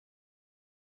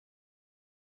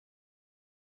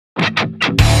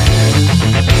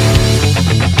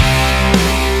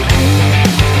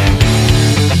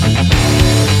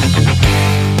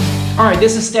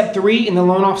this is step 3 in the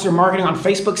Loan Officer Marketing on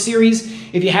Facebook series.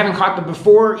 If you haven't caught them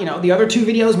before, the other 2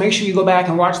 videos, make sure you go back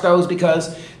and watch those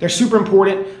because they're super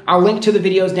important. I'll link to the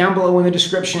videos down below in the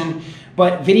description.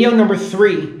 But video number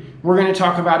 3, we're going to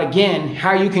talk about, again,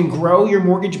 how you can grow your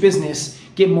mortgage business,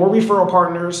 get more referral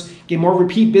partners, get more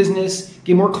repeat business,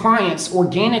 get more clients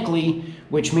organically,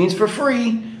 which means for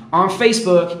free, on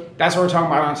Facebook. That's what we're talking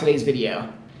about on today's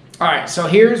video. All right, so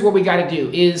here's what we got to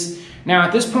do is, now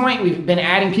at this point, we've been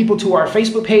adding people to our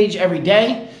Facebook page every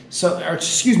day. So, or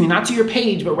excuse me, not to your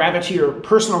page, but rather to your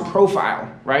personal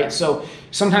profile, right? So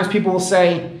sometimes people will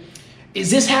say,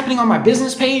 is this happening on my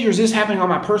business page or is this happening on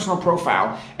my personal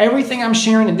profile? Everything I'm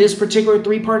sharing in this particular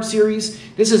 3-part series,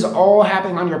 this is all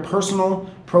happening on your personal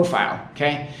profile,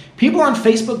 okay? People on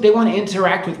Facebook, they want to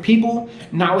interact with people,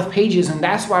 not with pages, and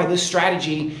that's why this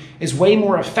strategy is way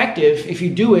more effective if you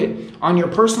do it on your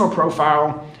personal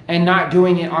profile and not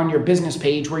doing it on your business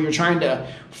page where you're trying to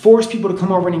force people to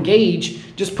come over and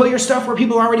engage. Just put your stuff where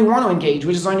people already want to engage,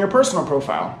 which is on your personal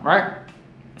profile, right?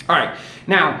 All right,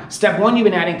 now, step 1, you've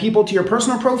been adding people to your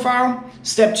personal profile.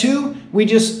 Step 2, we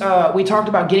talked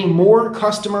about getting more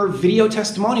customer video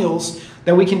testimonials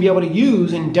that we can be able to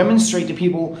use and demonstrate to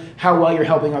people how well you're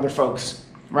helping other folks,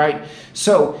 right?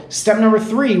 So step number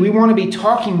 3, we want to be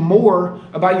talking more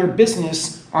about your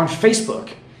business on Facebook.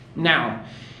 Now,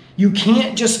 you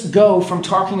can't just go from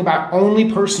talking about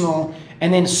only personal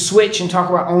and then switch and talk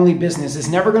about only business. It's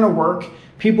never going to work.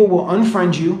 People will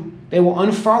unfriend you. They will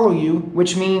unfollow you,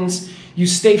 which means you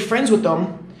stay friends with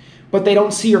them, but they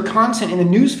don't see your content in the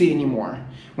newsfeed anymore.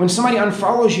 When somebody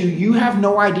unfollows you, you have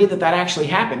no idea that that actually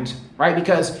happened, right?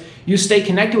 Because you stay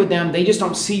connected with them, they just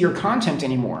don't see your content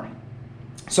anymore.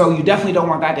 So you definitely don't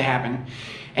want that to happen.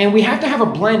 And we have to have a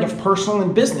blend of personal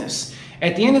and business.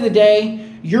 At the end of the day,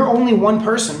 you're only one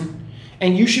person,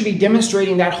 and you should be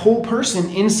demonstrating that whole person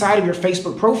inside of your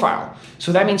Facebook profile.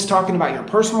 So that means talking about your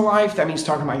personal life, that means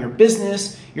talking about your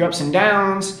business, your ups and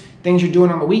downs, things you're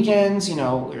doing on the weekends,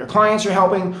 your clients you're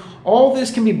helping. All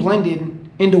this can be blended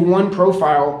into one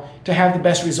profile to have the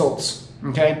best results,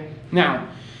 okay? Now,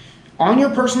 on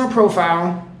your personal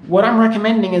profile, what I'm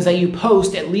recommending is that you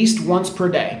post at least once per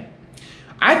day.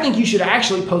 I think you should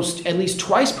actually post at least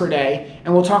twice per day,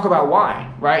 and we'll talk about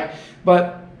why, right?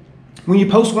 But when you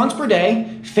post once per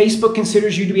day, Facebook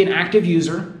considers you to be an active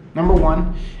user, number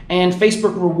 1, and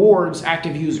Facebook rewards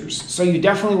active users. So you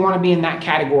definitely want to be in that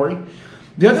category.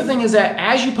 The other thing is that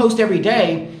as you post every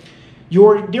day,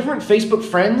 your different Facebook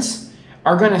friends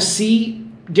are going to see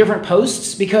different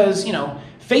posts because,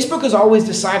 Facebook is always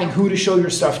deciding who to show your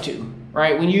stuff to,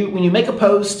 right? When you make a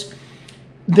post,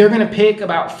 they're going to pick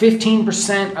about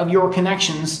 15% of your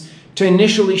connections to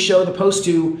initially show the post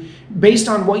to based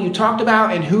on what you talked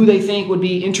about and who they think would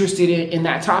be interested in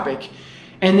that topic.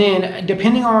 And then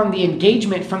depending on the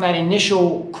engagement from that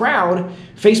initial crowd,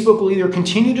 Facebook will either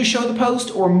continue to show the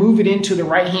post or move it into the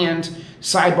right-hand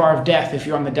sidebar of death if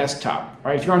you're on the desktop,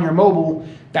 right? If you're on your mobile,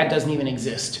 that doesn't even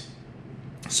exist.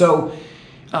 So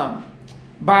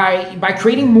by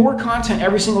creating more content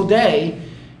every single day,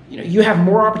 you have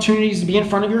more opportunities to be in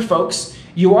front of your folks.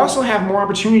 You also have more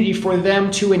opportunity for them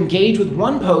to engage with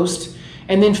one post,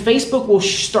 and then Facebook will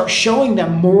start showing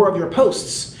them more of your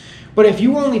posts. But if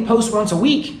you only post once a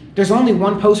week, there's only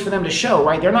one post for them to show,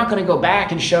 right? They're not going to go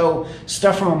back and show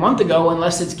stuff from a month ago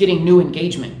unless it's getting new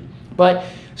engagement. But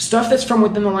stuff that's from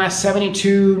within the last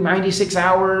 72, 96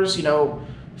 hours,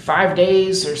 5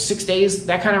 days or 6 days,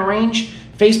 that kind of range,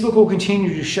 Facebook will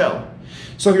continue to show.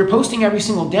 So if you're posting every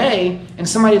single day and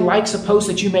somebody likes a post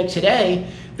that you make today,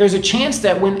 there's a chance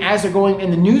that as they're going in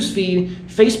the news feed,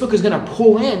 Facebook is going to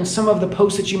pull in some of the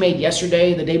posts that you made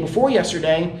yesterday, the day before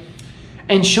yesterday,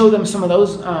 and show them some of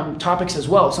those topics as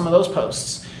well, some of those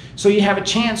posts. So you have a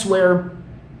chance where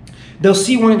they'll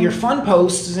see one of your fun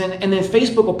posts and then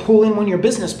Facebook will pull in one of your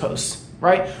business posts,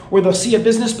 right? Or they'll see a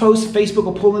business post, Facebook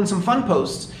will pull in some fun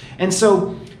posts. And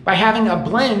so by having a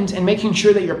blend and making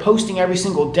sure that you're posting every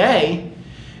single day,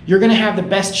 you're going to have the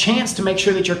best chance to make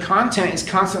sure that your content is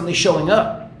constantly showing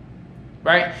up,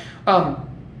 right?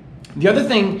 The other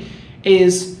thing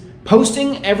is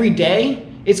posting every day.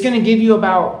 It's going to give you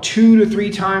about 2 to 3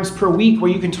 times per week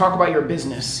where you can talk about your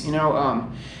business.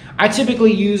 I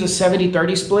typically use a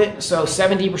 70-30 split, so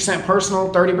 70%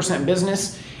 personal, 30%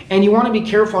 business, and you want to be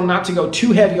careful not to go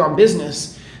too heavy on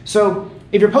business. So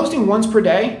if you're posting once per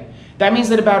day, that means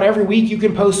that about every week you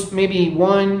can post maybe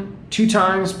 1-2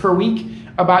 times per week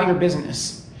about your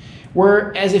business.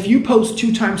 Whereas if you post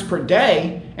 2 times per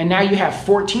day, and now you have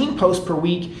 14 posts per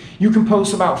week, you can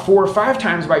post about 4 or 5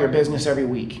 times about your business every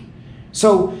week.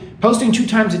 So posting 2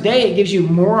 times a day, it gives you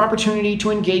more opportunity to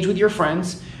engage with your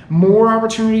friends, more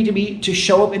opportunity to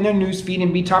show up in their newsfeed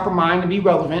and be top of mind and be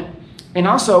relevant, and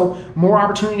also more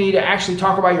opportunity to actually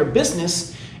talk about your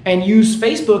business and use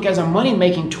Facebook as a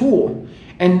money-making tool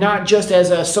and not just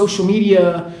as a social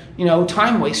media,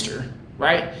 time waster,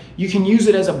 right? You can use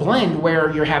it as a blend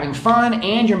where you're having fun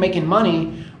and you're making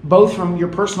money both from your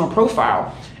personal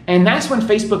profile. And that's when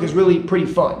Facebook is really pretty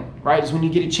fun, right? Is when you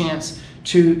get a chance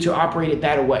to operate it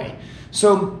that way.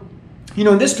 So,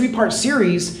 in this 3-part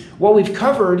series, what we've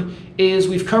covered is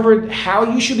we've covered how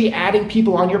you should be adding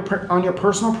people on your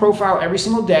personal profile every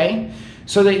single day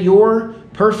so that your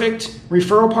perfect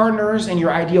referral partners and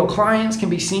your ideal clients can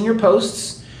be seeing your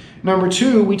posts. Number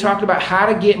 2, we talked about how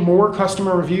to get more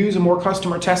customer reviews and more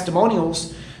customer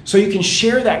testimonials so you can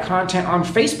share that content on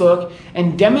Facebook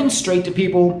and demonstrate to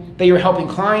people that you're helping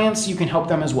clients, you can help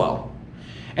them as well.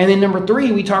 And then number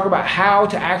 3, we talk about how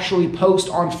to actually post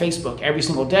on Facebook every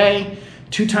single day,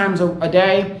 2 times a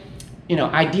day,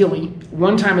 ideally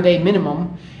 1 time a day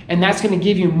minimum. And that's going to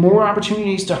give you more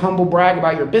opportunities to humble brag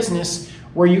about your business,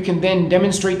 where you can then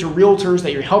demonstrate to realtors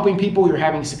that you're helping people, you're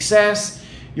having success,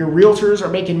 your realtors are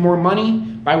making more money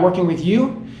by working with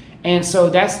you. And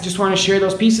so just want to share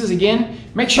those pieces. Again,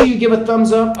 make sure you give a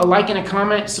thumbs up, a like and a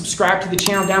comment, subscribe to the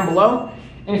channel down below.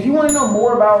 And if you want to know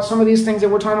more about some of these things that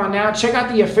we're talking about now, check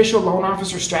out the official Loan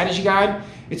Officer Strategy Guide.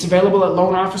 It's available at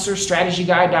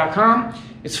loanofficerstrategyguide.com.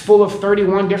 It's full of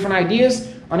 31 different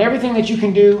ideas on everything that you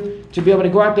can do to be able to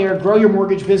go out there, grow your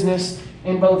mortgage business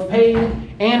in both paid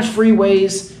and free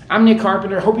ways. I'm Nick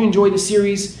Carpenter. Hope you enjoyed the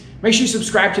series. Make sure you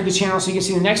subscribe to the channel so you can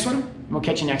see the next one. And we'll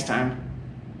catch you next time.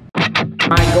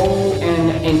 My goal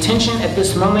and intention at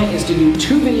this moment is to do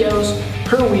 2 videos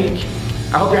per week.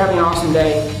 I hope you're having an awesome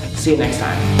day. See you next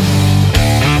time.